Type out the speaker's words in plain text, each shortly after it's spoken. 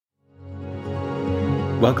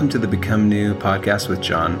Welcome to the Become New podcast with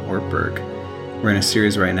John Ortberg. We're in a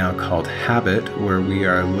series right now called Habit, where we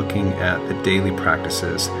are looking at the daily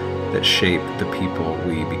practices that shape the people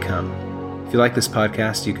we become. If you like this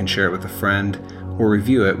podcast, you can share it with a friend or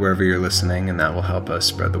review it wherever you're listening, and that will help us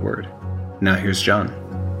spread the word. Now here's John.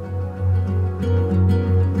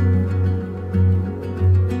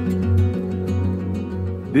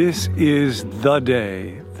 This is the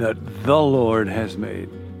day that the Lord has made.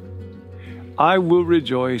 I will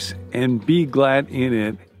rejoice and be glad in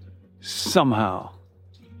it somehow.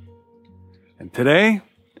 And today,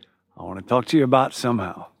 I want to talk to you about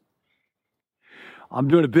somehow. I'm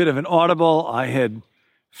doing a bit of an audible. I had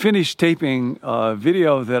finished taping a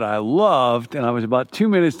video that I loved, and I was about 2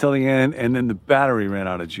 minutes till the end, and then the battery ran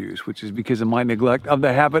out of juice, which is because of my neglect of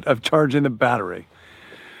the habit of charging the battery.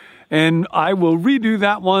 And I will redo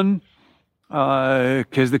that one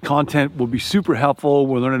because the content will be super helpful.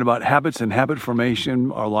 We're learning about habits and habit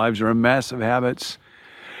formation. Our lives are a mess of habits.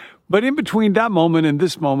 But in between that moment and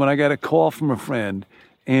this moment, I got a call from a friend,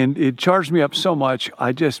 and it charged me up so much,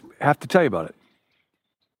 I just have to tell you about it.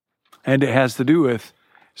 And it has to do with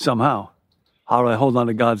somehow. How do I hold on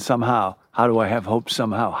to God somehow? How do I have hope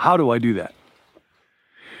somehow? How do I do that?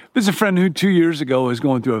 There's a friend who 2 years ago was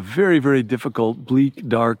going through a very, very difficult, bleak,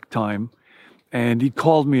 dark time. And he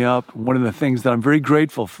called me up. One of the things that I'm very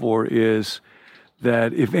grateful for is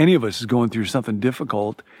that if any of us is going through something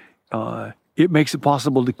difficult, it makes it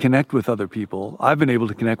possible to connect with other people. I've been able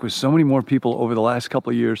to connect with so many more people over the last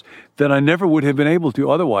couple of years than I never would have been able to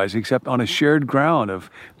otherwise, except on a shared ground of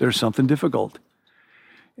there's something difficult.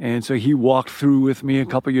 And so he walked through with me a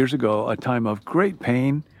couple of years ago a time of great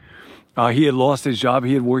pain. He had lost his job.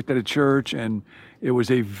 He had worked at a church, and it was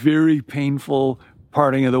a very painful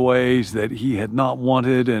parting of the ways that he had not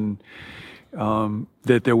wanted, and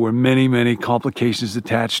that there were many, many complications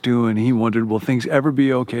attached to, and he wondered, will things ever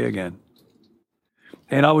be okay again?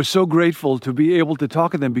 And I was so grateful to be able to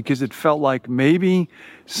talk to them because it felt like maybe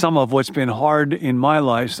some of what's been hard in my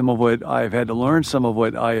life, some of what I've had to learn, some of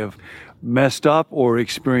what I have messed up or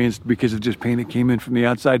experienced because of just pain that came in from the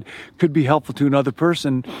outside could be helpful to another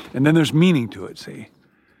person. And then there's meaning to it, see?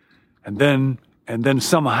 And then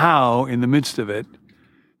somehow in the midst of it,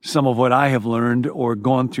 some of what I have learned or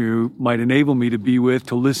gone through might enable me to be with,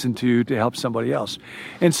 to listen to help somebody else.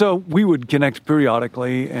 And so we would connect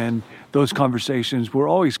periodically, and those conversations were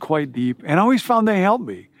always quite deep, and I always found they helped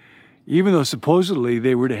me, even though supposedly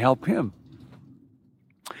they were to help him.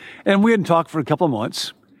 And we hadn't talked for a couple of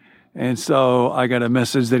months, and so I got a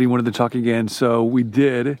message that he wanted to talk again, so we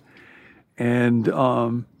did.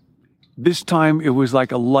 And this time it was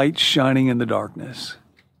like a light shining in the darkness.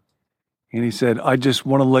 And he said, I just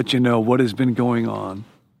want to let you know what has been going on.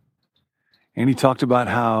 And he talked about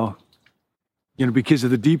how, because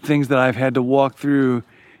of the deep things that I've had to walk through,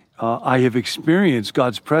 I have experienced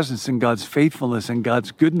God's presence and God's faithfulness and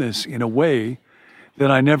God's goodness in a way that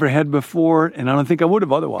I never had before, and I don't think I would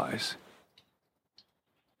have otherwise.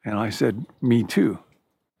 And I said, me too.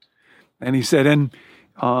 And he said,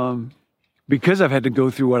 because I've had to go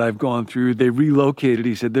through what I've gone through, they relocated.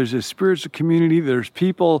 He said, there's a spiritual community. There's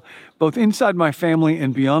people both inside my family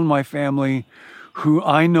and beyond my family who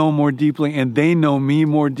I know more deeply, and they know me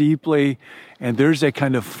more deeply. And there's a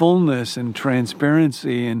kind of fullness and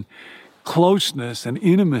transparency and closeness and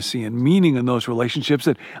intimacy and meaning in those relationships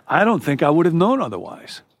that I don't think I would have known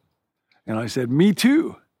otherwise. And I said, me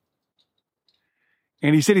too.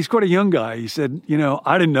 And he said, he's quite a young guy. He said,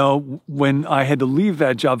 I didn't know when I had to leave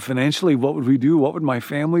that job financially, what would we do? What would my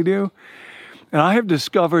family do? And I have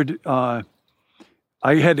discovered I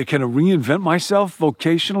had to kind of reinvent myself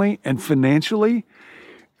vocationally and financially.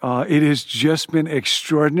 It has just been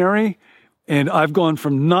extraordinary. And I've gone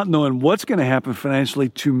from not knowing what's going to happen financially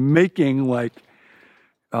to making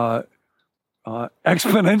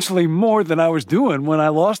exponentially more than I was doing when I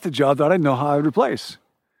lost a job that I didn't know how I would replace.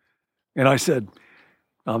 And I said,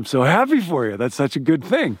 I'm so happy for you. That's such a good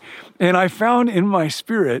thing. And I found in my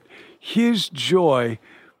spirit his joy,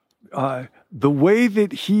 the way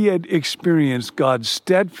that he had experienced God's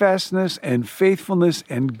steadfastness and faithfulness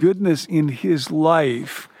and goodness in his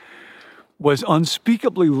life was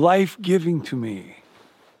unspeakably life-giving to me.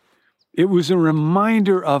 It was a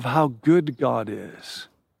reminder of how good God is.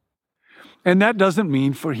 And that doesn't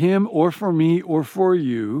mean for him or for me or for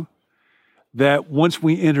you that once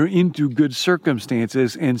we enter into good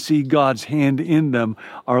circumstances and see God's hand in them,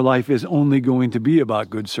 our life is only going to be about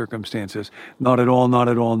good circumstances. Not at all, not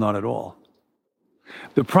at all, not at all.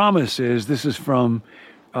 The promise is, this is from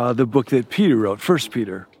the book that Peter wrote, 1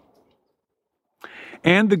 Peter.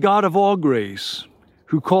 And the God of all grace,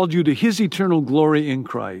 who called you to his eternal glory in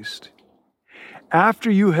Christ,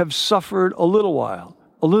 after you have suffered a little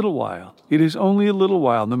while, it is only a little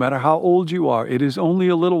while, no matter how old you are, it is only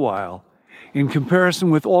a little while. In comparison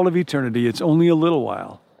with all of eternity, it's only a little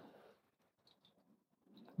while.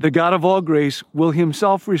 The God of all grace will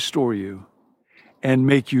himself restore you and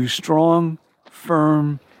make you strong,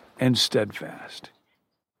 firm, and steadfast.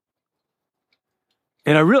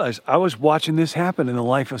 And I realized I was watching this happen in the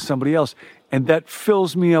life of somebody else, and that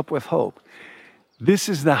fills me up with hope. This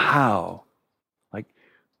is the how. Like,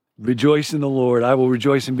 rejoice in the Lord. I will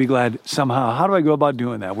rejoice and be glad somehow. How do I go about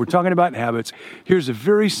doing that? We're talking about habits. Here's a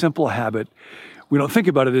very simple habit. We don't think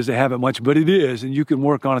about it as a habit much, but it is, and you can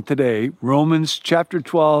work on it today. Romans chapter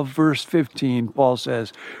 12, verse 15, Paul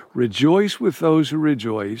says, rejoice with those who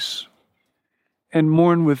rejoice and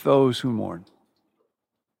mourn with those who mourn.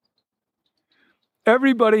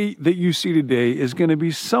 Everybody that you see today is going to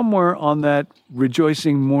be somewhere on that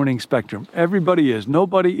rejoicing, mourning spectrum. Everybody is.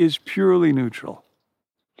 Nobody is purely neutral.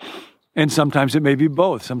 And sometimes it may be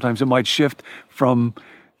both. Sometimes it might shift from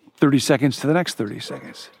 30 seconds to the next 30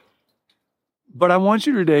 seconds. But I want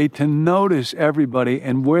you today to notice everybody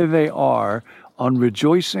and where they are on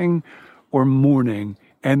rejoicing or mourning,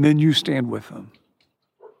 and then you stand with them.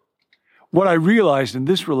 What I realized in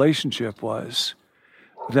this relationship was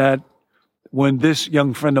that when this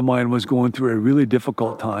young friend of mine was going through a really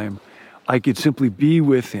difficult time, I could simply be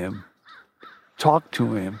with him, talk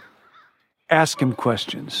to him, ask him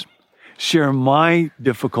questions, share my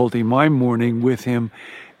difficulty, my mourning with him,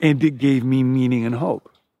 and it gave me meaning and hope.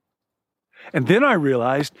 And then I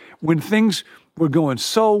realized when things were going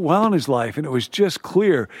so well in his life and it was just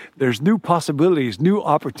clear there's new possibilities, new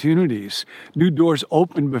opportunities, new doors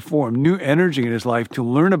open before him, new energy in his life to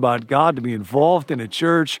learn about God, to be involved in a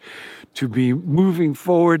church, to be moving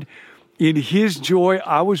forward. In his joy,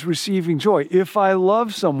 I was receiving joy. If I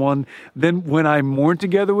love someone, then when I mourn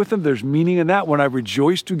together with them, there's meaning in that. When I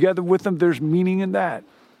rejoice together with them, there's meaning in that.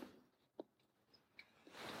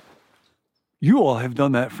 You all have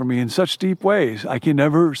done that for me in such deep ways. I can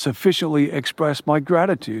never sufficiently express my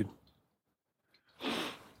gratitude.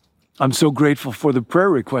 I'm so grateful for the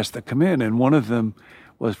prayer requests that come in, and one of them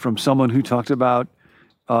was from someone who talked about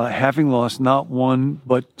having lost not one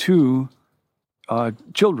but two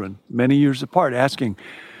children many years apart, asking,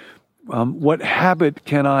 what habit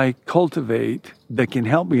can I cultivate that can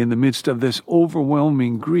help me in the midst of this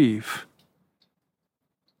overwhelming grief?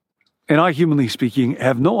 And I, humanly speaking,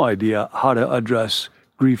 have no idea how to address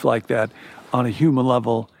grief like that on a human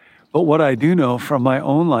level. But what I do know from my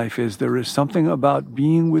own life is there is something about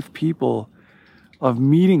being with people, of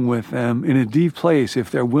meeting with them in a deep place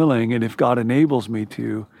if they're willing and if God enables me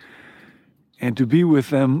to, and to be with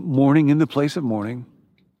them mourning in the place of mourning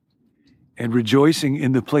and rejoicing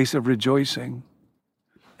in the place of rejoicing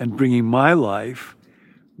and bringing my life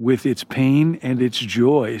with its pain and its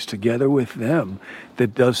joys together with them,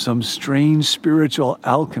 that does some strange spiritual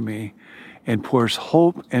alchemy and pours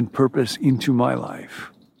hope and purpose into my life.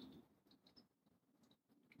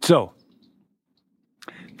 So,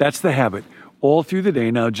 that's the habit. All through the day,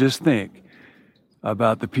 now just think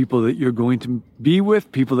about the people that you're going to be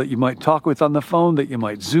with, people that you might talk with on the phone, that you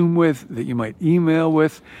might Zoom with, that you might email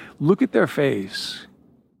with. Look at their face.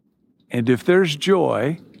 And if there's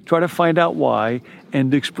joy, try to find out why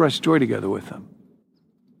and express joy together with them.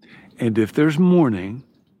 And if there's mourning,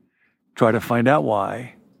 try to find out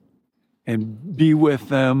why and be with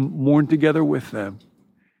them, mourn together with them,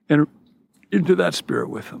 and into that spirit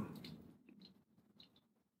with them.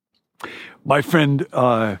 My friend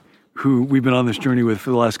who we've been on this journey with for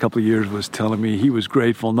the last couple of years was telling me he was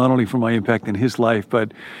grateful not only for my impact in his life,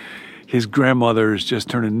 but his grandmother is just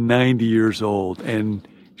turning 90 years old, and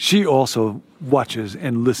she also watches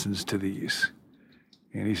and listens to these.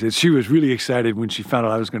 And he said she was really excited when she found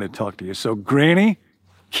out I was going to talk to you. So, Granny,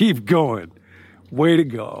 keep going. Way to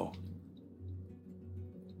go.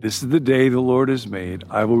 This is the day the Lord has made.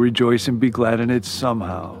 I will rejoice and be glad in it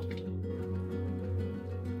somehow.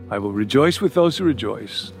 I will rejoice with those who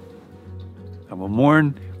rejoice. I will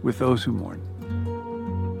mourn with those who mourn.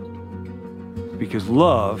 Because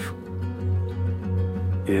love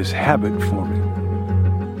is habit forming.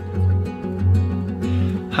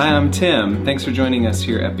 Hi, I'm Tim. Thanks for joining us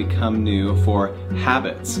here at Become New for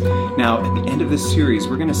Habits. Now, at the end of this series,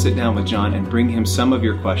 we're going to sit down with John and bring him some of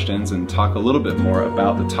your questions and talk a little bit more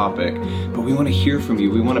about the topic. But we want to hear from you.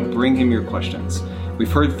 We want to bring him your questions.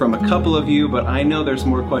 We've heard from a couple of you, but I know there's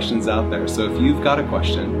more questions out there. So if you've got a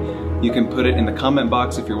question, you can put it in the comment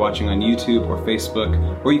box if you're watching on YouTube or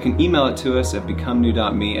Facebook, or you can email it to us at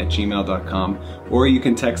becomenew.me@gmail.com, or you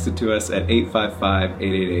can text it to us at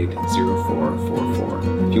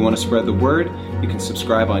 855-888-0444. If you want to spread the word, You can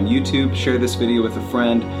subscribe on YouTube, share this video with a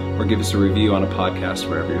friend, or give us a review on a podcast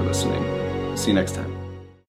wherever you're listening. See you next time.